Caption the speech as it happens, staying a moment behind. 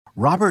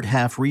Robert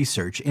Half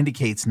research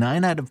indicates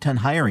 9 out of 10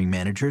 hiring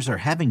managers are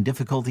having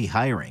difficulty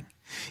hiring.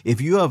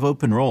 If you have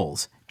open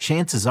roles,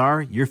 chances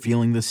are you're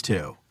feeling this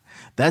too.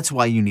 That's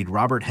why you need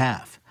Robert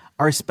Half.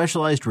 Our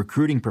specialized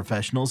recruiting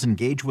professionals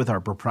engage with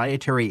our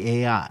proprietary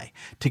AI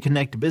to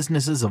connect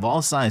businesses of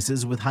all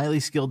sizes with highly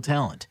skilled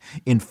talent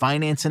in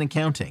finance and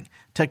accounting,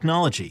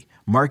 technology,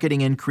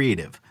 marketing and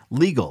creative,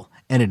 legal,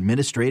 and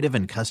administrative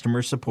and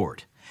customer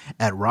support.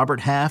 At Robert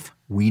Half,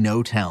 we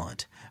know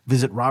talent.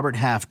 Visit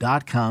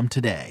roberthalf.com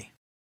today.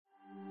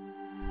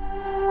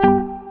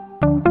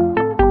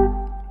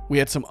 We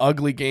had some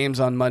ugly games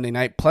on Monday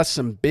night, plus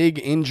some big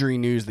injury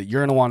news that you're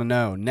going to want to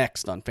know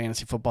next on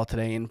Fantasy Football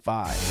Today in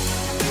 5.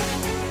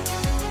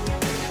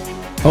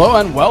 Hello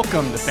and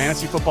welcome to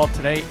Fantasy Football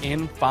Today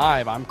in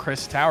 5. I'm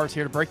Chris Towers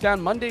here to break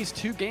down Monday's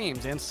 2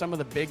 games and some of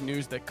the big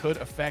news that could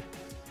affect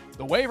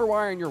the waiver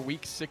wire in your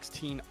Week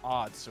 16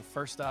 odds. So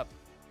first up,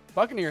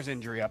 Buccaneers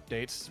injury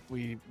updates.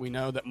 We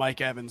know that Mike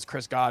Evans,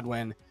 Chris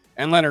Godwin,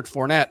 and Leonard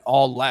Fournette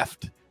all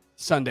left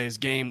Sunday's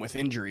game with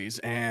injuries.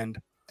 And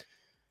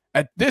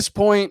at this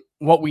point,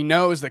 what we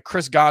know is that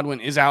Chris Godwin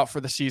is out for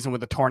the season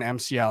with a torn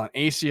MCL, and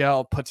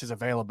ACL puts his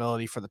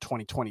availability for the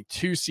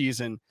 2022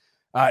 season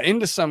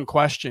into some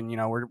question. You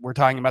know, we're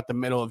talking about the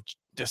middle of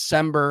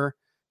December.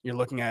 You're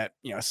looking at,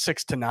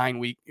 6 to 9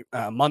 week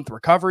month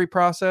recovery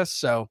process.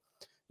 So,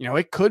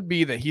 it could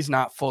be that he's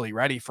not fully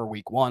ready for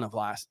week 1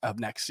 of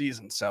next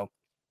season. So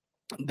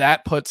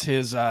that puts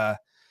his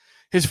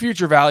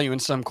future value in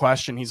some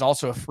question. He's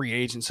also a free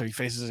agent, so he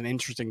faces an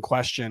interesting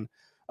question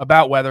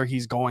about whether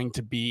he's going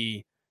to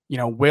be,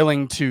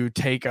 willing to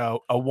take a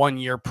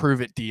 1-year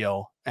prove-it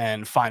deal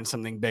and find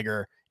something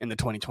bigger in the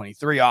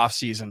 2023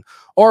 offseason,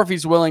 or if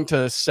he's willing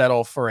to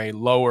settle for a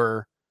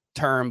lower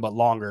term but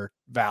longer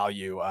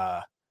value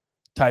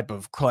type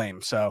of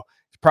claim. So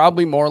it's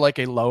probably more like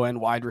a low-end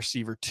wide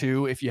receiver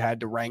 2 if you had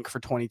to rank for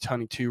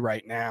 2022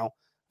 right now,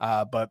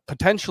 but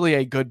potentially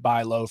a good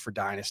buy low for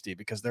Dynasty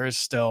because there is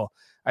still,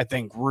 I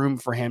think, room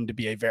for him to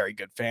be a very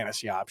good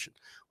fantasy option.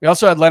 We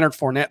also had Leonard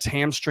Fournette's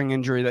hamstring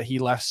injury that he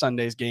left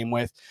Sunday's game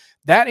with.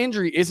 That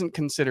injury isn't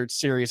considered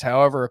serious.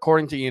 However,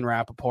 according to Ian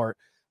Rappaport,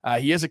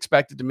 he is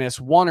expected to miss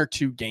 1 or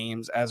 2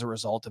 games as a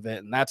result of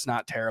it, and that's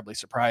not terribly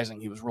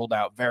surprising. He was ruled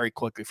out very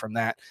quickly from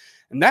that,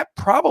 and that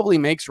probably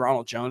makes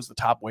Ronald Jones the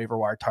top waiver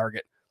wire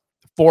target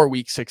for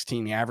Week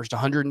 16. He averaged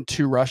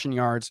 102 rushing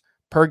yards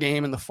per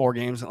game in the 4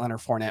 games that Leonard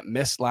Fournette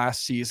missed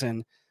last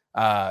season,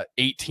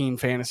 18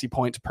 fantasy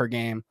points per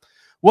game.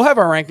 We'll have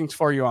our rankings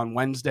for you on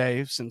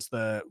Wednesday since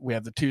we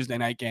have the Tuesday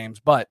night games,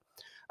 but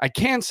I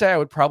can say I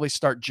would probably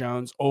start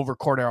Jones over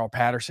Cordero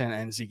Patterson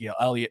and Ezekiel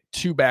Elliott,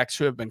 2 backs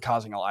who have been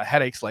causing a lot of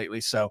headaches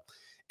lately. So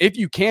if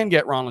you can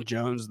get Ronald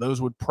Jones,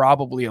 those would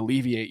probably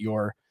alleviate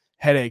your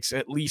headaches,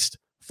 at least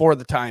for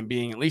the time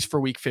being, at least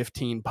for Week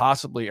 15,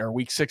 possibly, or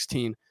Week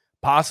 16,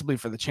 possibly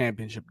for the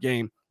championship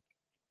game.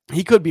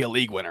 He could be a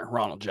league winner,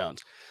 Ronald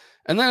Jones.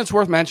 And then it's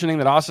worth mentioning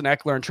that Austin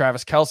Eckler and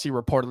Travis Kelce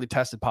reportedly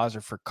tested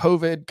positive for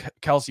COVID.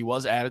 Kelce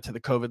was added to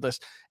the COVID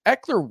list.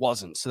 Eckler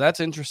wasn't, so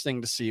that's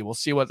interesting to see. We'll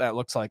see what that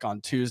looks like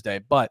on Tuesday.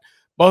 But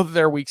both of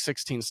their Week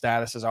 16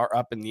 statuses are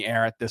up in the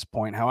air at this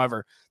point.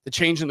 However, the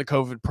change in the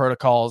COVID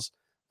protocols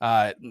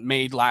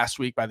made last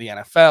week by the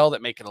NFL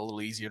that make it a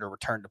little easier to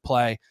return to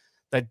play,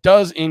 that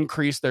does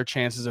increase their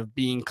chances of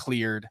being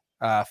cleared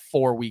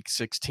for Week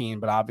 16,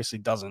 but obviously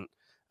doesn't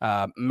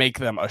make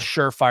them a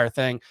surefire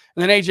thing.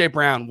 And then A.J.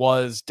 Brown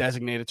was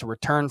designated to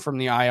return from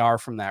the IR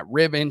from that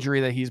rib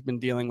injury that he's been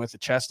dealing with, a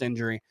chest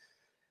injury.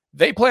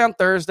 They play on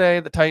Thursday,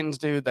 the Titans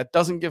do. That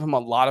doesn't give him a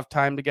lot of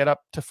time to get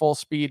up to full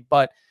speed,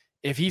 but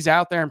if he's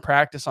out there in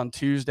practice on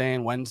Tuesday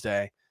and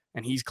Wednesday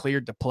and he's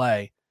cleared to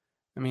play,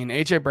 I mean,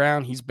 A.J.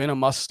 Brown, he's been a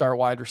must-start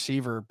wide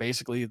receiver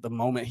basically the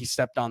moment he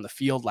stepped on the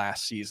field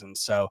last season.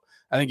 So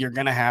I think you're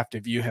going to have to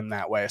view him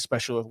that way,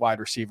 especially with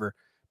wide receiver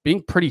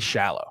being pretty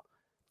shallow.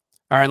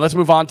 All right, let's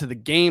move on to the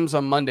games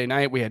on Monday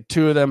night. We had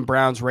 2 of them,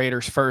 Browns,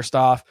 Raiders first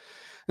off.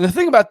 And the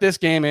thing about this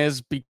game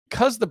is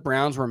because the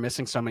Browns were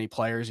missing so many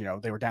players,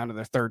 they were down to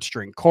their 3rd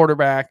string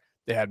quarterback.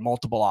 They had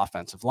multiple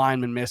offensive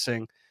linemen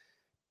missing.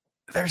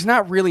 There's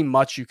not really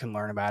much you can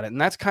learn about it.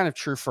 And that's kind of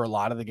true for a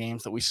lot of the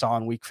games that we saw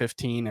in Week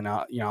 15. And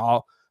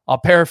I'll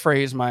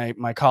paraphrase my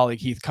colleague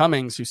Heath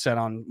Cummings, who said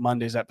on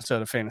Monday's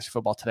episode of Fantasy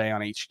Football Today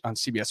on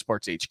CBS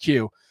Sports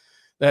HQ,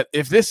 that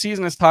if this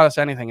season has taught us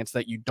anything, it's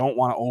that you don't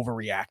want to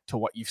overreact to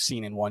what you've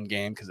seen in one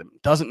game because it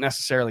doesn't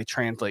necessarily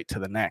translate to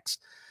the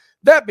next.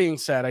 That being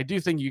said, I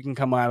do think you can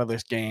come out of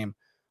this game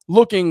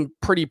looking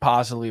pretty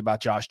positively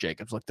about Josh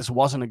Jacobs. Look, this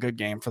wasn't a good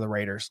game for the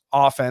Raiders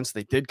offense.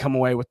 They did come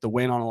away with the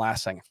win on a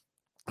last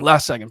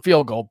second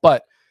field goal,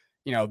 but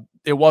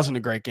it wasn't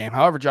a great game.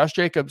 However, Josh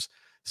Jacobs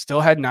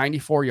still had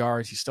 94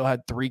 yards. He still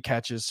had 3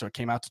 catches, so it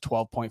came out to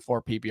 12.4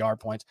 PPR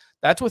points.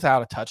 That's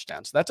without a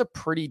touchdown. So that's a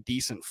pretty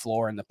decent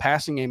floor, and the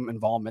passing game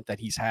involvement that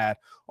he's had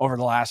over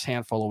the last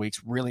handful of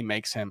weeks really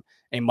makes him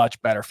a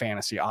much better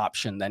fantasy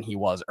option than he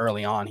was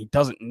early on. He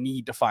doesn't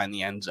need to find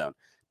the end zone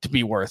to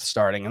be worth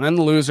starting. And then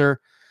the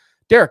loser,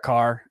 Derek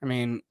Carr. I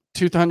mean,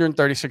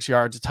 236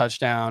 yards, a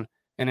touchdown,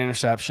 an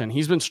interception.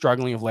 He's been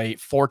struggling of late,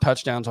 4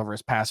 touchdowns over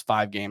his past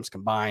 5 games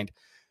combined.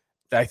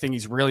 I think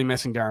he's really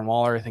missing Darren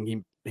Waller. I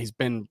think he's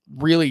been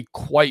really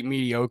quite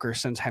mediocre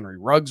since Henry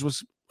Ruggs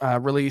was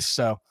released.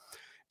 So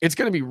it's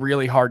going to be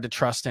really hard to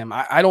trust him.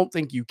 I don't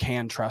think you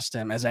can trust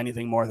him as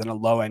anything more than a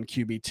low-end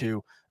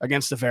QB2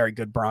 against a very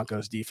good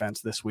Broncos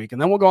defense this week.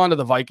 And then we'll go on to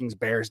the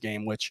Vikings-Bears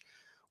game, which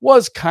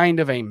was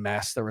kind of a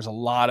mess. There was a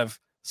lot of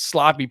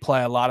sloppy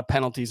play, a lot of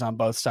penalties on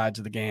both sides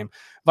of the game.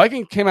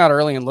 Vikings came out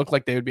early and looked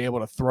like they would be able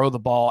to throw the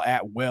ball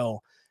at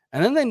will,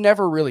 and then they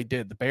never really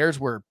did. The Bears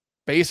were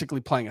basically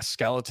playing a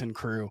skeleton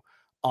crew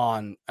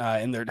on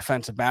in their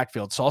defensive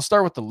backfield. So I'll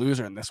start with the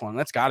loser in this one.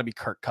 That's got to be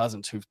Kirk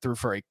Cousins, who threw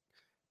for a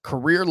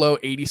career low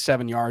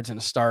 87 yards in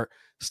a start,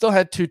 still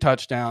had 2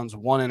 touchdowns,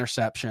 1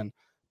 interception,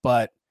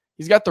 but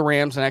he's got the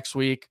Rams next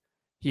week.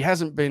 He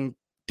hasn't been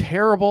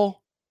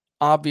terrible,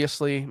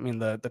 obviously. I mean,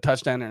 the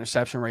touchdown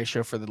interception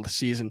ratio for the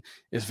season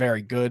is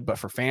very good, but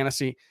for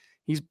fantasy,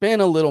 he's been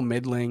a little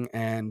middling,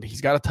 and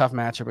he's got a tough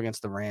matchup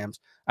against the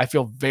Rams. I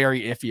feel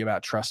very iffy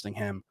about trusting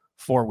him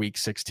for week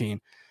 16.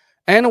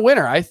 And a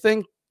winner, I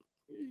think,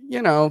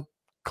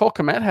 Cole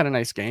Kmet had a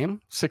nice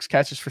game, 6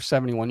 catches for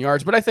 71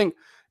 yards, but I think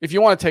if you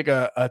want to take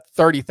a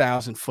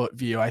 30,000-foot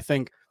view, I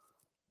think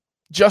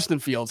Justin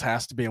Fields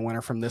has to be a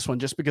winner from this one,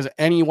 just because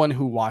anyone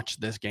who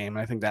watched this game,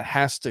 and I think that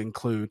has to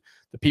include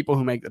the people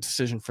who make the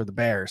decision for the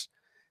Bears,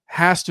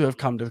 has to have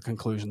come to the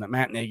conclusion that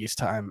Matt Nagy's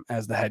time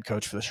as the head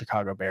coach for the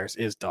Chicago Bears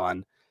is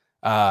done.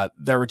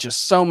 There were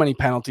just so many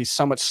penalties,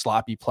 so much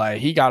sloppy play.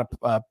 He got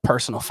a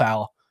personal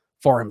foul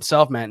for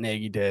himself, Matt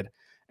Nagy did,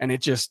 and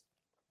it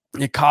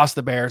cost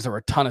the Bears. There were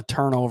a ton of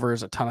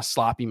turnovers, a ton of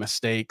sloppy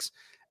mistakes,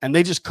 and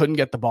they just couldn't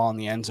get the ball in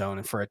the end zone.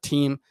 And for a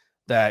team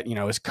that,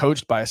 is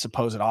coached by a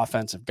supposed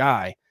offensive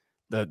guy,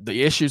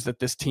 the issues that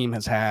this team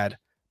has had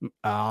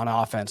on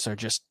offense are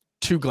just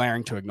too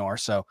glaring to ignore.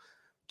 So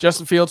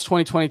Justin Fields,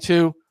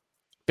 2022,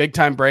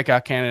 big-time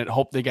breakout candidate.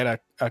 Hope they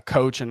get a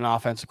coach and an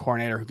offensive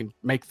coordinator who can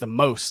make the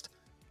most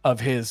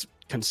of his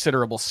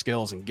considerable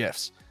skills and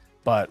gifts.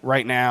 But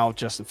right now,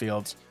 Justin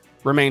Fields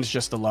remains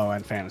just a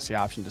low-end fantasy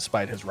option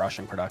despite his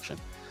rushing production.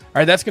 All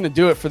right, that's going to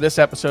do it for this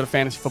episode of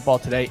Fantasy Football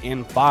Today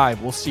in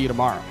 5. We'll see you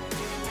tomorrow.